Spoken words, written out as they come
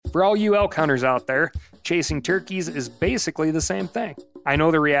For all you elk hunters out there, chasing turkeys is basically the same thing. I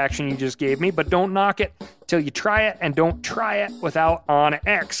know the reaction you just gave me, but don't knock it till you try it, and don't try it without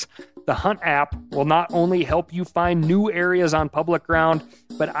OnX. The Hunt app will not only help you find new areas on public ground,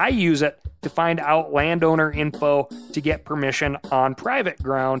 but I use it to find out landowner info to get permission on private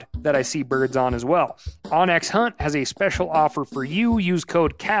ground that I see birds on as well. OnX Hunt has a special offer for you. Use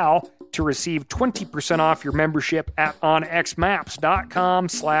code CAL to receive 20% off your membership at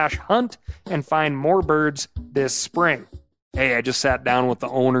onxmaps.com/hunt and find more birds this spring. Hey, I just sat down with the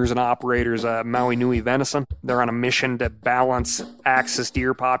owners and operators of Maui Nui Venison. They're on a mission to balance axis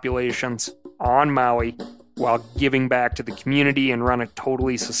deer populations on Maui while giving back to the community and run a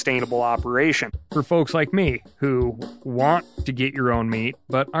totally sustainable operation. For folks like me who want to get your own meat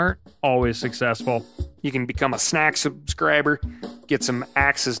but aren't always successful, you can become a snack subscriber, get some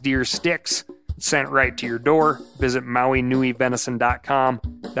axis deer sticks sent right to your door. Visit MauiNuiVenison.com.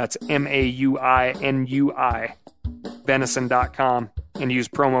 That's MAUINUI. venison.com and use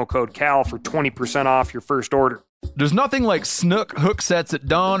promo code CAL for 20% off your first order. There's nothing like snook hook sets at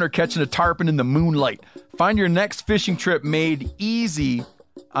dawn or catching a tarpon in the moonlight. Find your next fishing trip made easy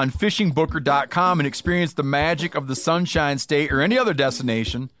on fishingbooker.com and experience the magic of the Sunshine State or any other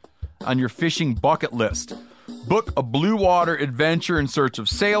destination on your fishing bucket list. Book a blue water adventure in search of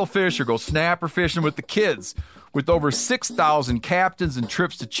sailfish or go snapper fishing with the kids. With over 6,000 captains and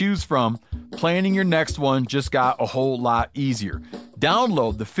trips to choose from, planning your next one just got a whole lot easier.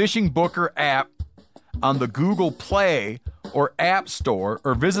 Download the Fishing Booker app on the Google Play or App Store,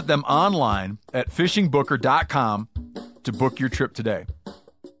 or visit them online at fishingbooker.com to book your trip today.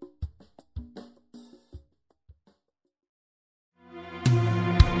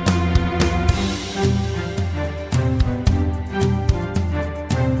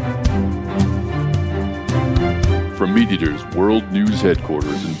 From MeatEater's World News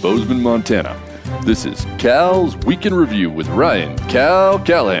Headquarters in Bozeman, Montana, this is Cal's Week in Review with Ryan Cal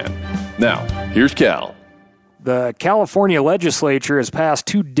Callahan. Now, here's Cal. The California legislature has passed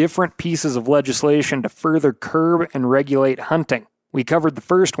two different pieces of legislation to further curb and regulate hunting. We covered the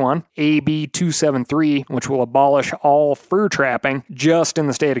first one, AB 273, which will abolish all fur trapping just in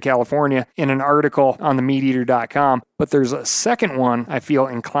the state of California, in an article on the MeatEater.com. But there's a second one I feel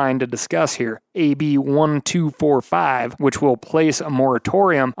inclined to discuss here, AB 1245, which will place a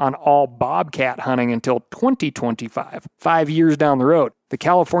moratorium on all bobcat hunting until 2025, 5 years down the road. The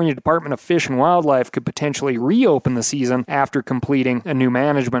California Department of Fish and Wildlife could potentially reopen the season after completing a new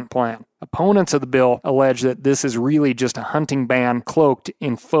management plan. Opponents of the bill allege that this is really just a hunting ban cloaked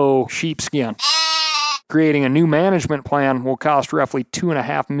in faux sheepskin. Creating a new management plan will cost roughly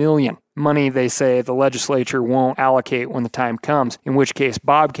 $2.5 million. Money, they say, the legislature won't allocate when the time comes, in which case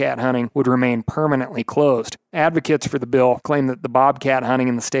bobcat hunting would remain permanently closed. Advocates for the bill claim that the bobcat hunting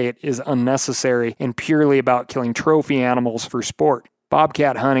in the state is unnecessary and purely about killing trophy animals for sport.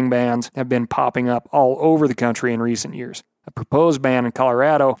 Bobcat hunting bans have been popping up all over the country in recent years. A proposed ban in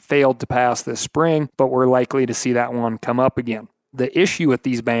Colorado failed to pass this spring, but we're likely to see that one come up again. The issue with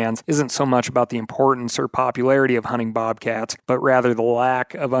these bans isn't so much about the importance or popularity of hunting bobcats, but rather the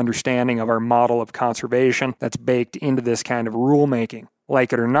lack of understanding of our model of conservation that's baked into this kind of rulemaking.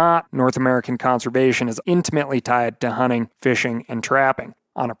 Like it or not, North American conservation is intimately tied to hunting, fishing, and trapping.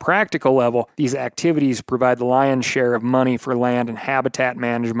 On a practical level, these activities provide the lion's share of money for land and habitat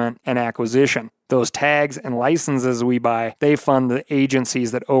management and acquisition. Those tags and licenses we buy, they fund the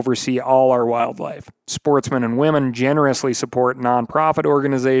agencies that oversee all our wildlife. Sportsmen and women generously support nonprofit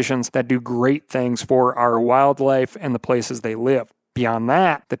organizations that do great things for our wildlife and the places they live. Beyond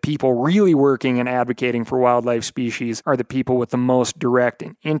that, the people really working and advocating for wildlife species are the people with the most direct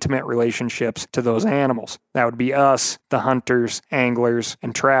and intimate relationships to those animals. That would be us, the hunters, anglers,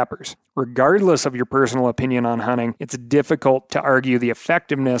 and trappers. Regardless of your personal opinion on hunting, it's difficult to argue the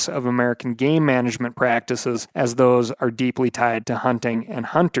effectiveness of American game management practices, as those are deeply tied to hunting and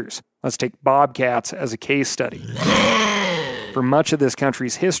hunters. Let's take bobcats as a case study. For much of this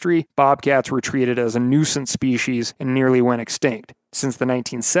country's history, bobcats were treated as a nuisance species and nearly went extinct. Since the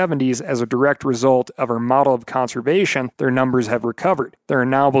 1970s, as a direct result of our model of conservation, their numbers have recovered. There are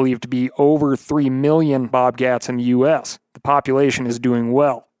now believed to be over 3 million bobcats in the U.S. The population is doing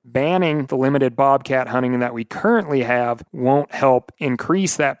well. Banning the limited bobcat hunting that we currently have won't help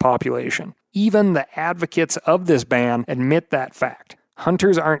increase that population. Even the advocates of this ban admit that fact.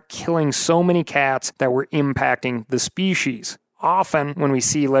 Hunters aren't killing so many cats that we're impacting the species. Often, when we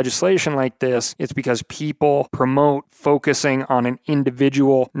see legislation like this, it's because people promote focusing on an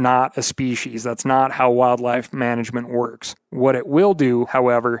individual, not a species. That's not how wildlife management works. What it will do,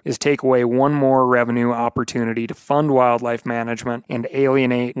 however, is take away one more revenue opportunity to fund wildlife management and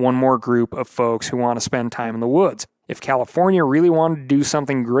alienate one more group of folks who want to spend time in the woods. If California really wanted to do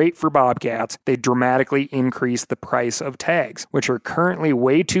something great for bobcats, they'd dramatically increase the price of tags, which are currently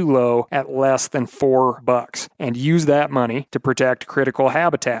way too low at less than $4, and use that money to protect critical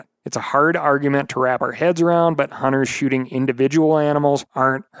habitat. It's a hard argument to wrap our heads around, but hunters shooting individual animals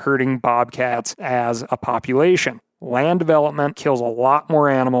aren't hurting bobcats as a population. Land development kills a lot more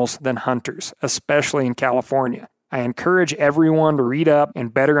animals than hunters, especially in California. I encourage everyone to read up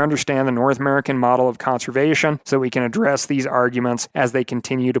and better understand the North American model of conservation so we can address these arguments as they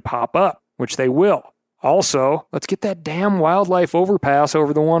continue to pop up, which they will. Also, let's get that damn wildlife overpass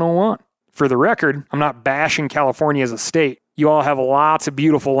over the 101. For the record, I'm not bashing California as a state. You all have lots of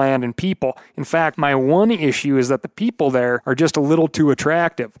beautiful land and people. In fact, my one issue is that the people there are just a little too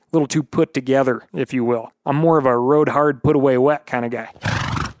attractive, a little too put together, if you will. I'm more of a rode hard, put away wet kind of guy.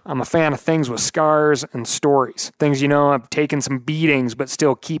 I'm a fan of things with scars and stories. Things have taken some beatings but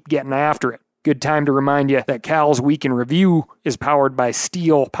still keep getting after it. Good time to remind you that Cal's Week in Review is powered by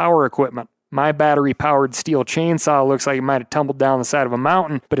Steel Power Equipment. My battery-powered steel chainsaw looks like it might have tumbled down the side of a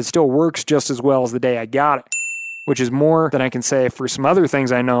mountain, but it still works just as well as the day I got it. Which is more than I can say for some other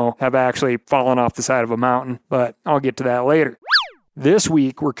things I know have actually fallen off the side of a mountain, but I'll get to that later. This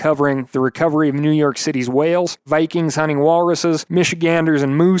week, we're covering the recovery of New York City's whales, Vikings hunting walruses, Michiganders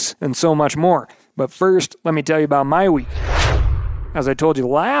and moose, and so much more. But first, let me tell you about my week. As I told you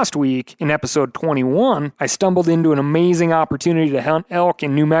last week, in episode 21, I stumbled into an amazing opportunity to hunt elk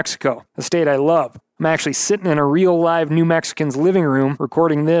in New Mexico, a state I love. I'm actually sitting in a real live New Mexican's living room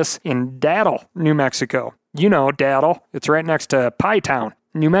recording this in Daddle, New Mexico. You know Daddle. It's right next to Pie Town.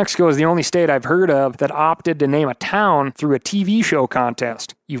 New Mexico is the only state I've heard of that opted to name a town through a TV show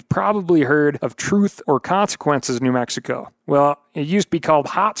contest. You've probably heard of Truth or Consequences, New Mexico. Well, it used to be called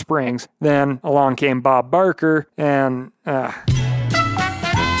Hot Springs. Then along came Bob Barker, and I'm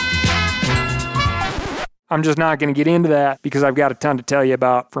just not going to get into that because I've got a ton to tell you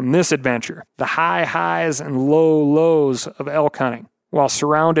about from this adventure. The high highs and low lows of elk hunting, while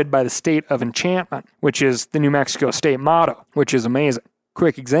surrounded by the state of enchantment, which is the New Mexico state motto, which is amazing.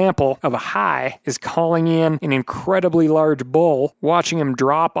 Quick example of a high is calling in an incredibly large bull, watching him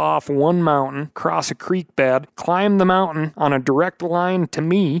drop off one mountain, cross a creek bed, climb the mountain on a direct line to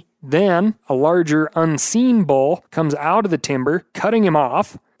me. Then a larger unseen bull comes out of the timber, cutting him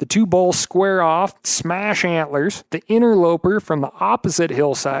off. The two bulls square off, smash antlers. The interloper from the opposite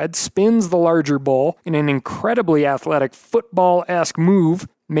hillside spins the larger bull in an incredibly athletic football-esque move,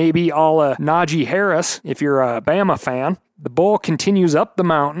 maybe a la Najee Harris if you're a Bama fan. The bull continues up the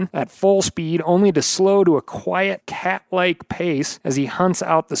mountain at full speed, only to slow to a quiet cat-like pace as he hunts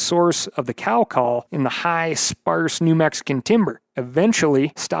out the source of the cow call in the high, sparse New Mexican timber,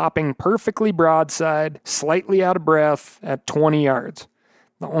 eventually stopping perfectly broadside, slightly out of breath at 20 yards.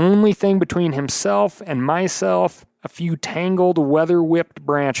 The only thing between himself and myself, a few tangled, weather-whipped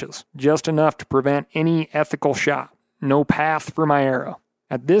branches, just enough to prevent any ethical shot. No path for my arrow.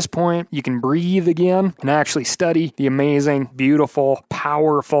 At this point, you can breathe again and actually study the amazing, beautiful,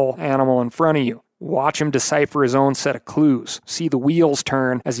 powerful animal in front of you. Watch him decipher his own set of clues. See the wheels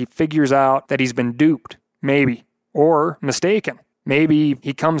turn as he figures out that he's been duped. Maybe. Or mistaken. Maybe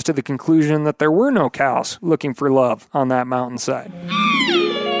he comes to the conclusion that there were no cows looking for love on that mountainside.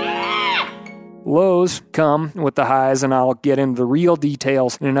 Lows come with the highs, and I'll get into the real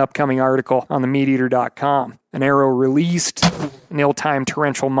details in an upcoming article on themeateater.com. An arrow released, an ill-timed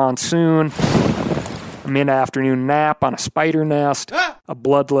torrential monsoon, a mid-afternoon nap on a spider nest, a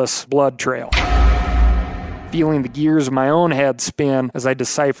bloodless blood trail. Feeling the gears of my own head spin as I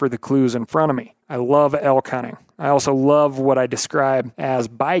decipher the clues in front of me. I love elk hunting. I also love what I describe as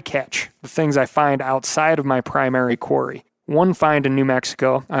bycatch, the things I find outside of my primary quarry. One find in New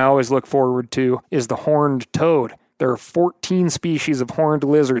Mexico I always look forward to is the horned toad. There are 14 species of horned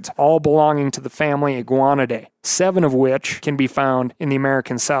lizards, all belonging to the family Iguanidae, 7 of which can be found in the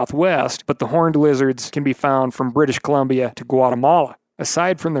American Southwest, but the horned lizards can be found from British Columbia to Guatemala.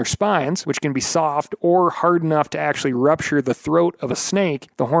 Aside from their spines, which can be soft or hard enough to actually rupture the throat of a snake,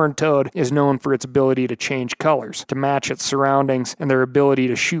 the horned toad is known for its ability to change colors, to match its surroundings, and their ability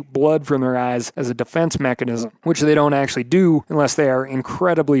to shoot blood from their eyes as a defense mechanism, which they don't actually do unless they are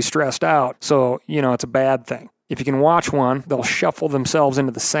incredibly stressed out, so, it's a bad thing. If you can watch one, they'll shuffle themselves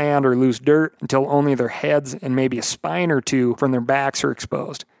into the sand or loose dirt until only their heads and maybe a spine or two from their backs are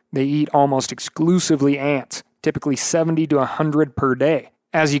exposed. They eat almost exclusively ants, typically 70 to 100 per day.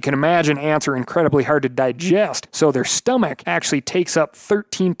 As you can imagine, ants are incredibly hard to digest, so their stomach actually takes up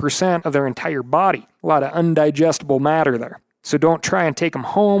 13% of their entire body. A lot of undigestible matter there. So don't try and take them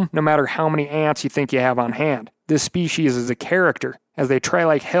home, no matter how many ants you think you have on hand. This species is a character, as they try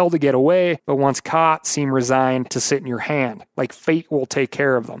like hell to get away, but once caught, seem resigned to sit in your hand, like fate will take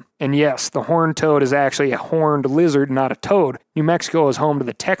care of them. And yes, the horned toad is actually a horned lizard, not a toad. New Mexico is home to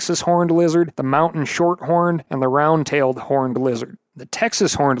the Texas horned lizard, the mountain short-horned, and the round-tailed horned lizard. The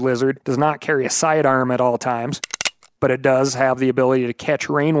Texas horned lizard does not carry a sidearm at all times, but it does have the ability to catch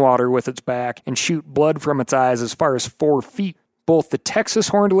rainwater with its back and shoot blood from its eyes as far as 4 feet. Both the Texas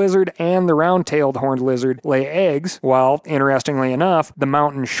horned lizard and the round-tailed horned lizard lay eggs, while, interestingly enough, the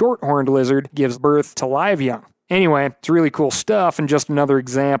mountain short-horned lizard gives birth to live young. Anyway, it's really cool stuff, and just another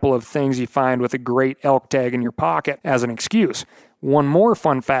example of things you find with a great elk tag in your pocket as an excuse. One more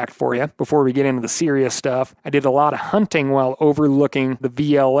fun fact for you before we get into the serious stuff. I did a lot of hunting while overlooking the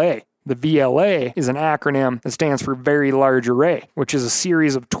VLA. The VLA is an acronym that stands for Very Large Array, which is a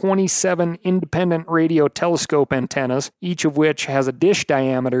series of 27 independent radio telescope antennas, each of which has a dish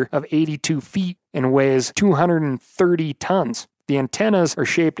diameter of 82 feet and weighs 230 tons. The antennas are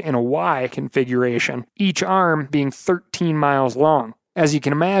shaped in a Y configuration, each arm being 13 miles long. As you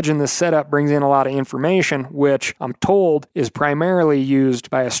can imagine, this setup brings in a lot of information, which I'm told is primarily used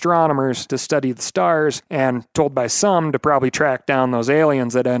by astronomers to study the stars, and told by some to probably track down those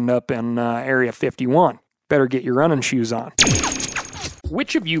aliens that end up in Area 51. Better get your running shoes on.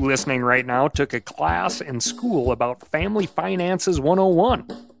 Which of you listening right now took a class in school about Family Finances 101?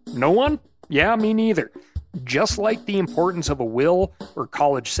 No one? Yeah, me neither. Just like the importance of a will or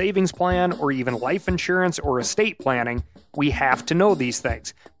college savings plan or even life insurance or estate planning, we have to know these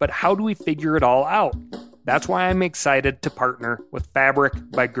things. But how do we figure it all out? That's why I'm excited to partner with Fabric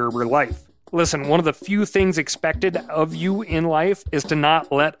by Gerber Life. Listen, one of the few things expected of you in life is to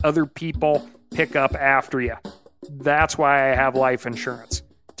not let other people pick up after you. That's why I have life insurance,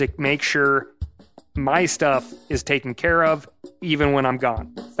 to make sure my stuff is taken care of even when I'm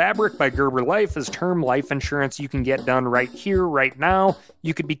gone. Fabric by Gerber Life is term life insurance you can get done right here, right now.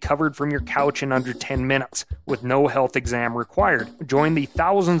 You could be covered from your couch in under 10 minutes with no health exam required. Join the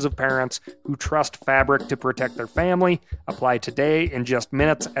thousands of parents who trust Fabric to protect their family. Apply today in just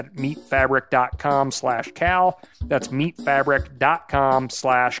minutes at meetfabric.com/Cal. That's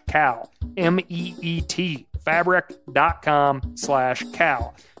meetfabric.com/Cal. MEET.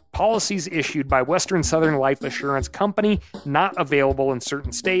 Fabric.com/Cal. Policies issued by Western Southern Life Assurance Company, not available in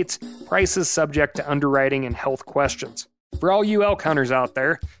certain states. Prices subject to underwriting and health questions. For all you elk hunters out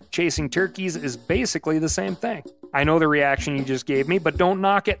there, chasing turkeys is basically the same thing. I know the reaction you just gave me, but don't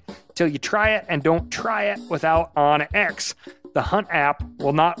knock it till you try it, and don't try it without OnX. The Hunt app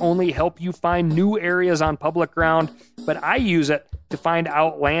will not only help you find new areas on public ground, but I use it to find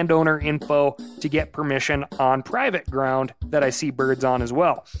out landowner info to get permission on private ground that I see birds on as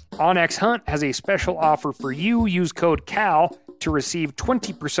well. OnX Hunt has a special offer for you. Use code CAL to receive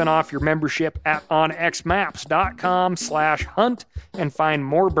 20% off your membership at onxmaps.com/hunt and find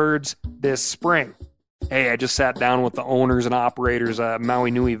more birds this spring. Hey, I just sat down with the owners and operators of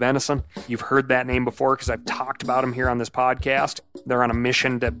Maui Nui Venison. You've heard that name before because I've talked about them here on this podcast. They're on a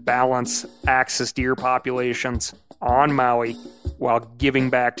mission to balance axis deer populations on Maui while giving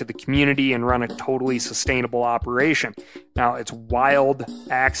back to the community and run a totally sustainable operation. Now, it's wild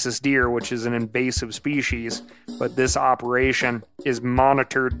axis deer, which is an invasive species, but this operation is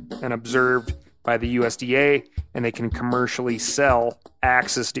monitored and observed by the USDA, and they can commercially sell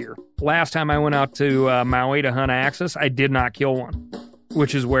axis deer. Last time I went out to Maui to hunt axis, I did not kill one,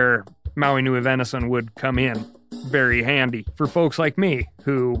 which is where Maui Nui Venison would come in very handy for folks like me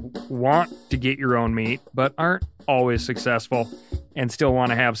who want to get your own meat but aren't always successful and still want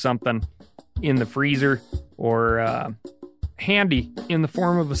to have something in the freezer or handy in the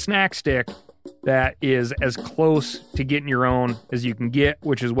form of a snack stick that is as close to getting your own as you can get,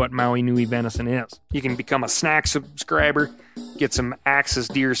 which is what Maui Nui Venison is. You can become a snack subscriber, get some axis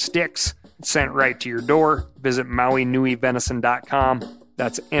deer sticks sent right to your door. Visit MauiNuiVenison.com.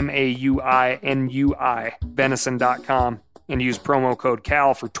 That's MAUINUI venison.com, and use promo code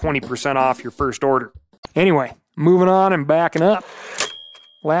CAL for 20% off your first order. Anyway, moving on and backing up.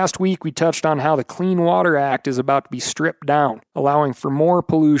 Last week, we touched on how the Clean Water Act is about to be stripped down, allowing for more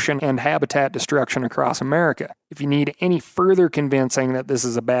pollution and habitat destruction across America. If you need any further convincing that this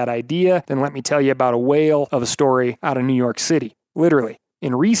is a bad idea, then let me tell you about a whale of a story out of New York City. Literally.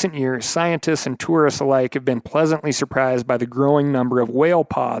 In recent years, scientists and tourists alike have been pleasantly surprised by the growing number of whale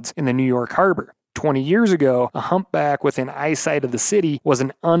pods in the New York harbor. 20 years ago, a humpback within eyesight of the city was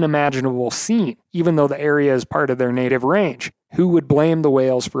an unimaginable scene, even though the area is part of their native range. Who would blame the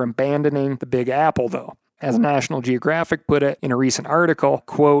whales for abandoning the Big Apple, though? As National Geographic put it in a recent article,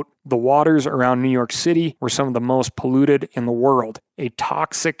 quote, "The waters around New York City were some of the most polluted in the world, a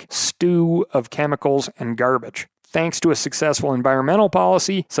toxic stew of chemicals and garbage. Thanks to a successful environmental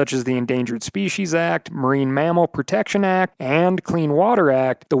policy, such as the Endangered Species Act, Marine Mammal Protection Act, and Clean Water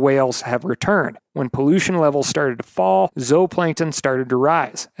Act, the whales have returned. When pollution levels started to fall, zooplankton started to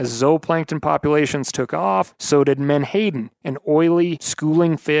rise. As zooplankton populations took off, so did menhaden, an oily,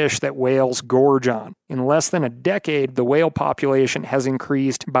 schooling fish that whales gorge on. In less than a decade, the whale population has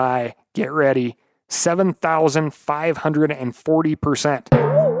increased by, get ready, 7,540%.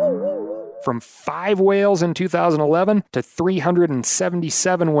 From 5 whales in 2011 to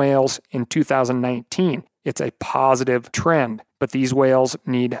 377 whales in 2019. It's a positive trend, but these whales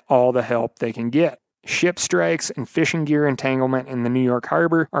need all the help they can get. Ship strikes and fishing gear entanglement in the New York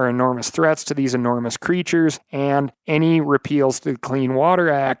harbor are enormous threats to these enormous creatures, and any repeals to the Clean Water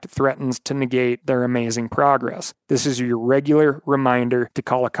Act threatens to negate their amazing progress. This is your regular reminder to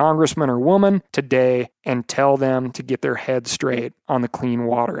call a congressman or woman today and tell them to get their head straight on the Clean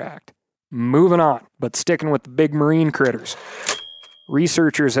Water Act. Moving on, but sticking with the big marine critters.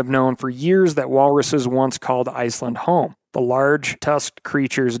 Researchers have known for years that walruses once called Iceland home. The large, tusked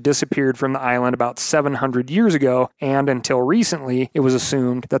creatures disappeared from the island about 700 years ago, and until recently, it was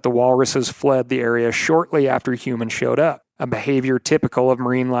assumed that the walruses fled the area shortly after humans showed up, a behavior typical of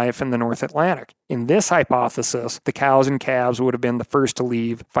marine life in the North Atlantic. In this hypothesis, the cows and calves would have been the first to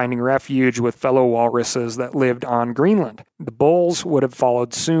leave, finding refuge with fellow walruses that lived on Greenland. The bulls would have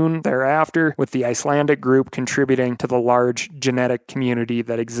followed soon thereafter, with the Icelandic group contributing to the large genetic community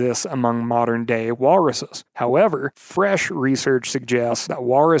that exists among modern-day walruses. However, fresh research suggests that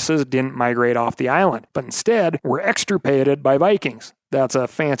walruses didn't migrate off the island, but instead were extirpated by Vikings. That's a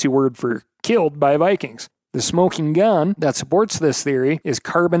fancy word for killed by Vikings. The smoking gun that supports this theory is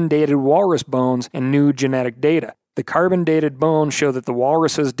carbon-dated walrus bones and new genetic data. The carbon-dated bones show that the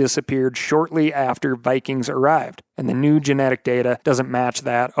walruses disappeared shortly after Vikings arrived, and the new genetic data doesn't match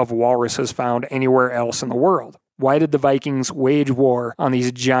that of walruses found anywhere else in the world. Why did the Vikings wage war on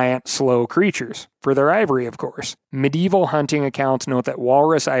these giant, slow creatures? For their ivory, of course. Medieval hunting accounts note that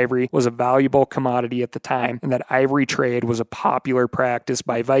walrus ivory was a valuable commodity at the time, and that ivory trade was a popular practice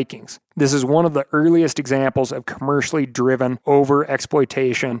by Vikings. This is one of the earliest examples of commercially driven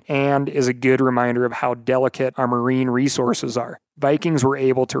over-exploitation and is a good reminder of how delicate our marine resources are. Vikings were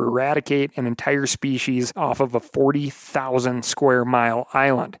able to eradicate an entire species off of a 40,000 square mile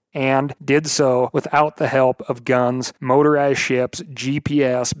island, and did so without the help of guns, motorized ships,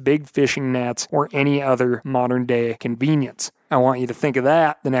 GPS, big fishing nets, or any other modern-day convenience. I want you to think of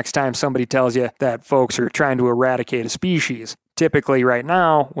that the next time somebody tells you that folks are trying to eradicate a species. Typically right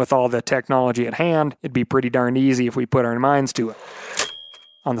now, with all the technology at hand, it'd be pretty darn easy if we put our minds to it.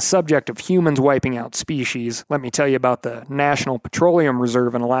 On the subject of humans wiping out species, let me tell you about the National Petroleum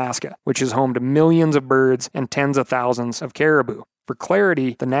Reserve in Alaska, which is home to millions of birds and tens of thousands of caribou. For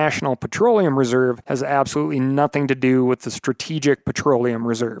clarity, the National Petroleum Reserve has absolutely nothing to do with the Strategic Petroleum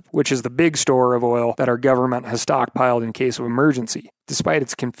Reserve, which is the big store of oil that our government has stockpiled in case of emergency. Despite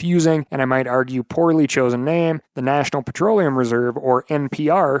its confusing, and I might argue poorly chosen name, the National Petroleum Reserve, or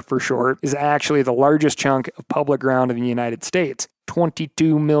NPR for short, is actually the largest chunk of public ground in the United States.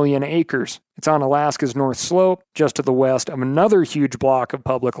 22 million acres. It's on Alaska's North Slope, just to the west of another huge block of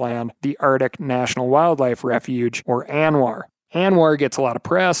public land, the Arctic National Wildlife Refuge, or ANWR. ANWR gets a lot of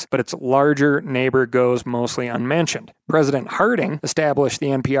press, but its larger neighbor goes mostly unmentioned. President Harding established the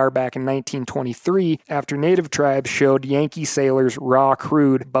NPR back in 1923 after native tribes showed Yankee sailors raw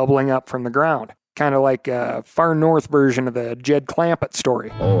crude bubbling up from the ground. Kind of like a far north version of the Jed Clampett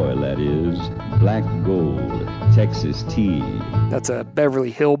story. Oil, that is. Black gold. Texas tea. That's a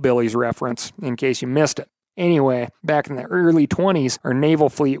Beverly Hillbillies reference, in case you missed it. Anyway, back in the early 20s, our naval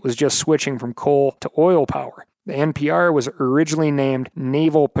fleet was just switching from coal to oil power. The NPR was originally named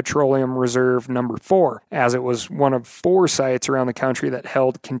Naval Petroleum Reserve No. 4, as it was one of 4 sites around the country that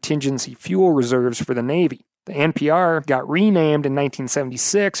held contingency fuel reserves for the Navy. The NPR got renamed in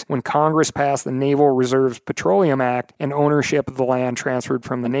 1976 when Congress passed the Naval Reserves Petroleum Act and ownership of the land transferred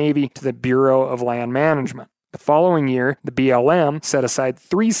from the Navy to the Bureau of Land Management. The following year, the BLM set aside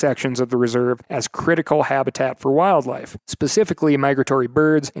 3 sections of the reserve as critical habitat for wildlife, specifically migratory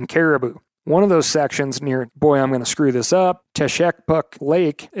birds and caribou. One of those sections near, boy, I'm going to screw this up, Teshekpuk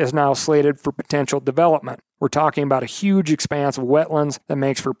Lake is now slated for potential development. We're talking about a huge expanse of wetlands that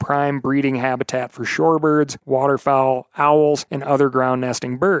makes for prime breeding habitat for shorebirds, waterfowl, owls, and other ground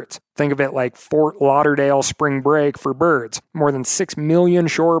nesting birds. Think of it like Fort Lauderdale spring break for birds. More than 6 million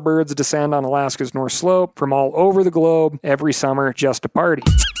shorebirds descend on Alaska's North Slope from all over the globe every summer just to party.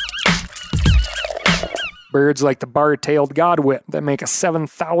 Birds like the bar-tailed godwit that make a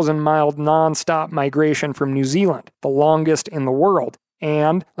 7,000-mile non-stop migration from New Zealand, the longest in the world.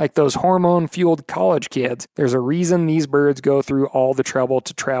 And, like those hormone-fueled college kids, there's a reason these birds go through all the trouble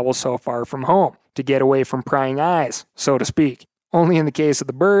to travel so far from home, to get away from prying eyes, so to speak. Only in the case of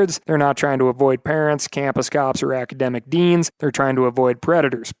the birds, they're not trying to avoid parents, campus cops, or academic deans. They're trying to avoid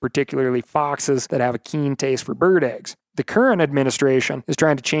predators, particularly foxes that have a keen taste for bird eggs. The current administration is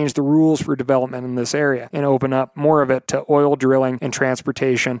trying to change the rules for development in this area and open up more of it to oil drilling and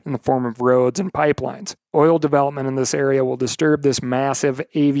transportation in the form of roads and pipelines. Oil development in this area will disturb this massive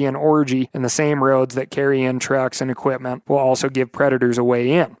avian orgy, and the same roads that carry in trucks and equipment will also give predators a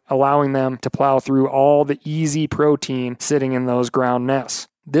way in, allowing them to plow through all the easy protein sitting in those ground nests.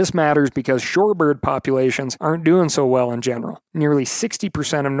 This matters because shorebird populations aren't doing so well in general. Nearly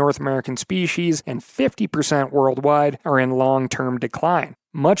 60% of North American species and 50% worldwide are in long-term decline.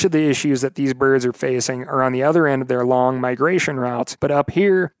 Much of the issues that these birds are facing are on the other end of their long migration routes, but up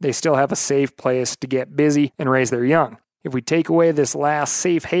here, they still have a safe place to get busy and raise their young. If we take away this last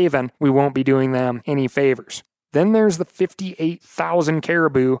safe haven, we won't be doing them any favors. Then there's the 58,000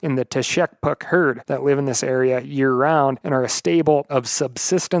 caribou in the Teshekpuk herd that live in this area year-round and are a stable of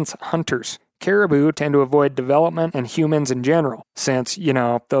subsistence hunters. Caribou tend to avoid development and humans in general, since,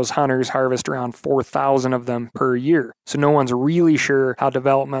 those hunters harvest around 4,000 of them per year. So no one's really sure how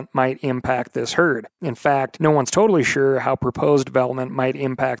development might impact this herd. In fact, no one's totally sure how proposed development might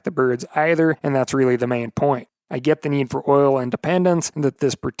impact the birds either, and that's really the main point. I get the need for oil independence and that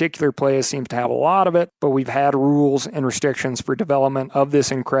this particular place seems to have a lot of it, but we've had rules and restrictions for development of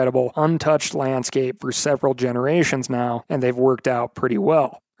this incredible, untouched landscape for several generations now, and they've worked out pretty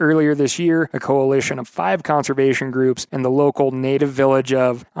well. Earlier this year, a coalition of 5 conservation groups and the local native village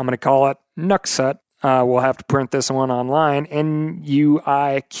of, I'm going to call it Nuiqsut, we'll have to print this one online,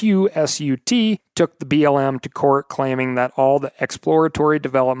 Nuiqsut, took the BLM to court claiming that all the exploratory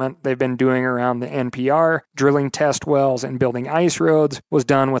development they've been doing around the NPR, drilling test wells and building ice roads, was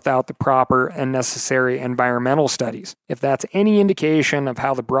done without the proper and necessary environmental studies. If that's any indication of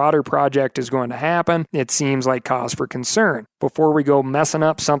how the broader project is going to happen, it seems like cause for concern. Before we go messing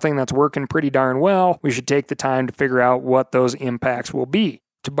up something that's working pretty darn well, we should take the time to figure out what those impacts will be.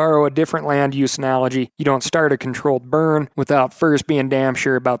 To borrow a different land use analogy, you don't start a controlled burn without first being damn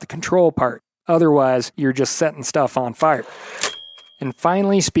sure about the control part. Otherwise, you're just setting stuff on fire. And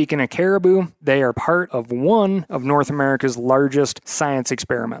finally, speaking of caribou, they are part of one of North America's largest science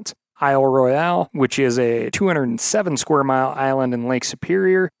experiments. Isle Royale, which is a 207 square mile island in Lake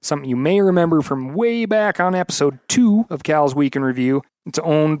Superior, something you may remember from way back on episode 2 of Cal's Week in Review. It's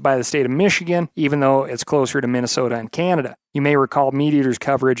owned by the state of Michigan, even though it's closer to Minnesota and Canada. You may recall Meat Eater's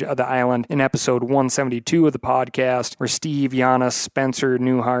coverage of the island in episode 172 of the podcast, where Steve, Giannis, Spencer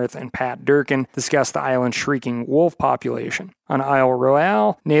Newharth, and Pat Durkin discussed the island's shrieking wolf population. On Isle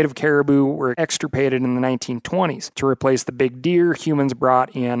Royale, native caribou were extirpated in the 1920s to replace the big deer humans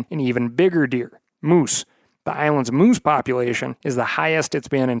brought in an even bigger deer, moose. The island's moose population is the highest it's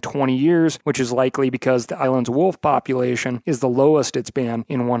been in 20 years, which is likely because the island's wolf population is the lowest it's been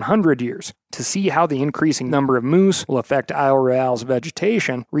in 100 years. To see how the increasing number of moose will affect Isle Royale's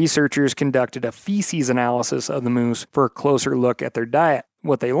vegetation, researchers conducted a feces analysis of the moose for a closer look at their diet.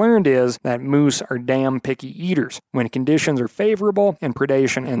 What they learned is that moose are damn picky eaters. When conditions are favorable and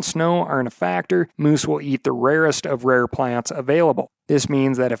predation and snow aren't a factor, moose will eat the rarest of rare plants available. This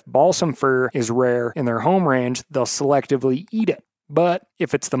means that if balsam fir is rare in their home range, they'll selectively eat it. But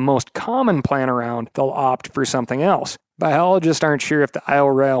if it's the most common plant around, they'll opt for something else. Biologists aren't sure if the Isle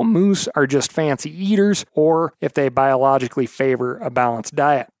Royale moose are just fancy eaters or if they biologically favor a balanced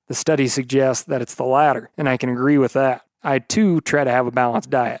diet. The study suggests that it's the latter, and I can agree with that. I, too, try to have a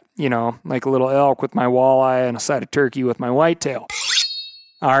balanced diet. Like a little elk with my walleye and a side of turkey with my whitetail.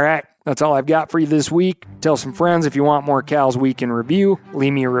 All right, that's all I've got for you this week. Tell some friends if you want more Cal's Week in Review.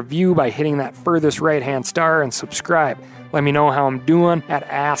 Leave me a review by hitting that furthest right-hand star and subscribe. Let me know how I'm doing at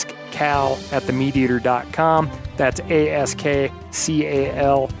askcal@themeateater.com. That's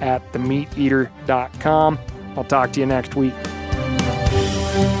ASKCAL at themeateater.com. I'll talk to you next week.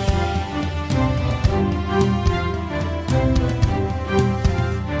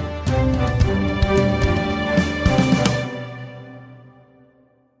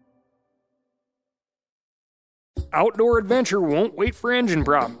 outdoor adventure won't wait for engine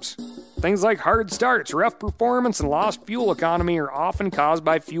problems. Things like hard starts, rough performance, and lost fuel economy are often caused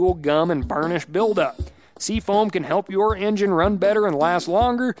by fuel gum and varnish buildup. Seafoam can help your engine run better and last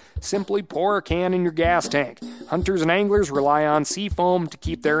longer. Simply pour a can in your gas tank. Hunters and anglers rely on Seafoam to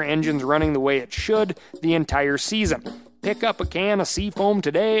keep their engines running the way it should the entire season. Pick up a can of Seafoam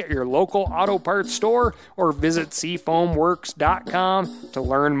today at your local auto parts store or visit SeafoamWorks.com to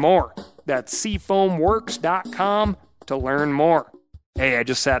learn more. That's SeafoamWorks.com to learn more. Hey, I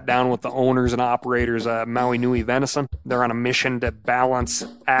just sat down with the owners and operators of Maui Nui Venison. They're on a mission to balance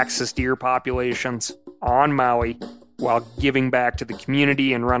axis deer populations on Maui while giving back to the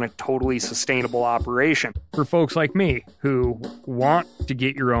community and run a totally sustainable operation. For folks like me who want to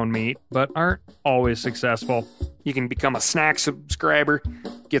get your own meat but aren't always successful, you can become a snack subscriber,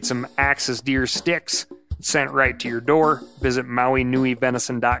 get some axis deer sticks sent right to your door. Visit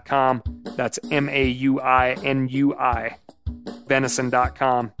MauiNuiVenison.com. That's MAUINUI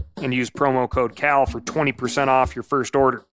venison.com and use promo code CAL for 20% off your first order.